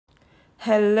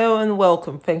Hello and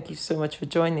welcome. Thank you so much for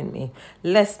joining me.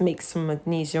 Let's make some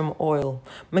magnesium oil.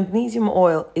 Magnesium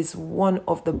oil is one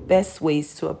of the best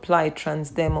ways to apply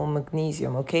transdermal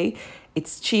magnesium, okay?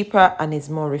 It's cheaper and it's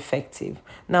more effective.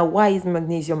 Now, why is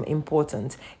magnesium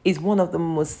important? It's one of the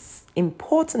most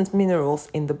important minerals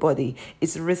in the body.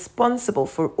 It's responsible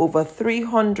for over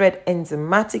 300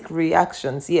 enzymatic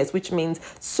reactions. Yes, which means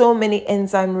so many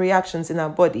enzyme reactions in our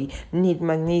body need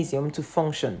magnesium to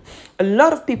function. A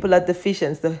lot of people are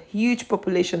deficient. The huge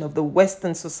population of the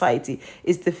Western society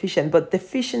is deficient, but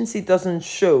deficiency doesn't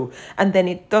show. And then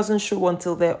it doesn't show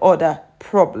until there are other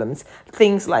problems,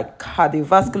 things like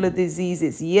cardiovascular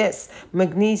diseases. Yes,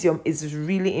 magnesium is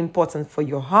really important for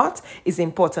your heart, is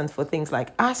important for things like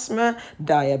asthma,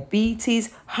 diabetes,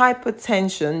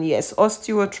 hypertension, yes,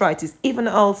 osteoarthritis, even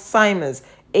Alzheimer's,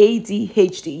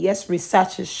 ADHD. Yes,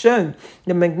 research has shown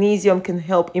the magnesium can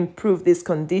help improve these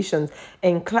conditions.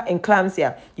 And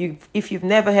eclampsia, if you've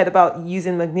never heard about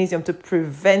using magnesium to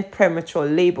prevent premature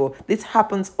labor, this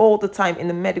happens all the time in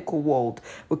the medical world.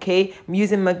 Okay,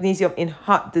 using magnesium in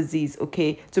heart disease,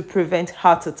 okay, to prevent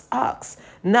heart attacks.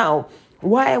 Now,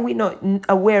 why are we not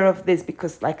aware of this?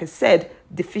 Because, like I said,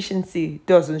 deficiency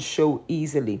doesn't show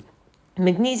easily.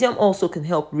 Magnesium also can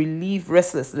help relieve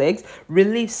restless legs,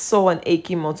 relieve sore and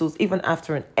achy muscles even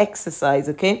after an exercise,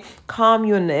 okay? Calm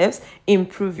your nerves,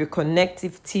 improve your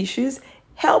connective tissues,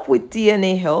 help with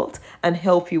DNA health, and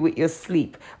help you with your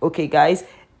sleep. Okay, guys?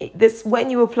 This, when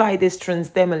you apply this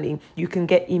transdermally, you can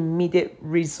get immediate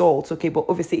results, okay? But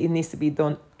obviously it needs to be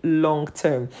done long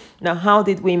term. Now, how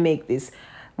did we make this?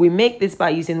 We make this by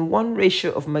using 1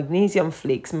 ratio of magnesium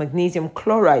flakes, magnesium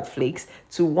chloride flakes,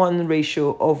 to 1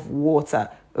 ratio of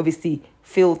water, obviously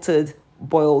filtered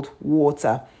boiled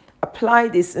water. Apply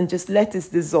this and just let it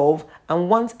dissolve. And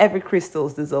once every crystal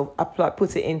is dissolved,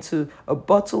 put it into a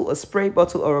bottle, a spray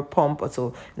bottle, or a pump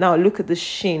bottle. Now look at the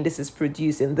sheen this is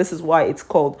producing. This is why it's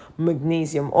called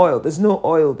magnesium oil. There's no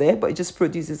oil there, but it just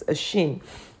produces a sheen.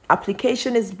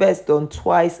 Application is best done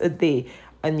twice a day,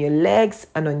 on your legs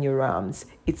and on your arms.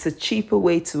 It's a cheaper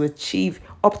way to achieve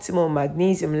optimal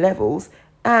magnesium levels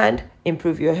and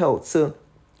improve your health. So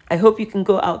I hope you can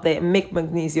go out there and make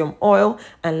magnesium oil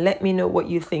and let me know what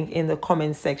you think in the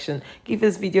comment section. Give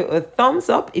this video a thumbs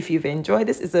up if you've enjoyed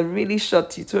this. It's a really short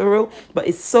tutorial, but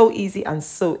it's so easy and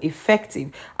so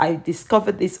effective. I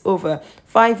discovered this over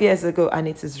 5 years ago and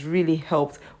it has really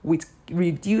helped with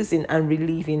reducing and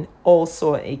relieving all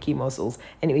sore and achy muscles.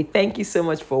 Anyway, thank you so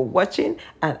much for watching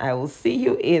and I will see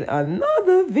you in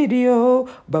another video.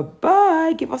 Bye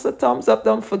bye. Give us a thumbs up.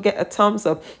 Don't forget a thumbs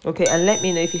up. Okay, and let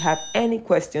me know if you have any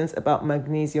questions about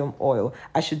magnesium oil.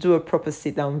 I should do a proper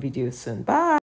sit down video soon. Bye.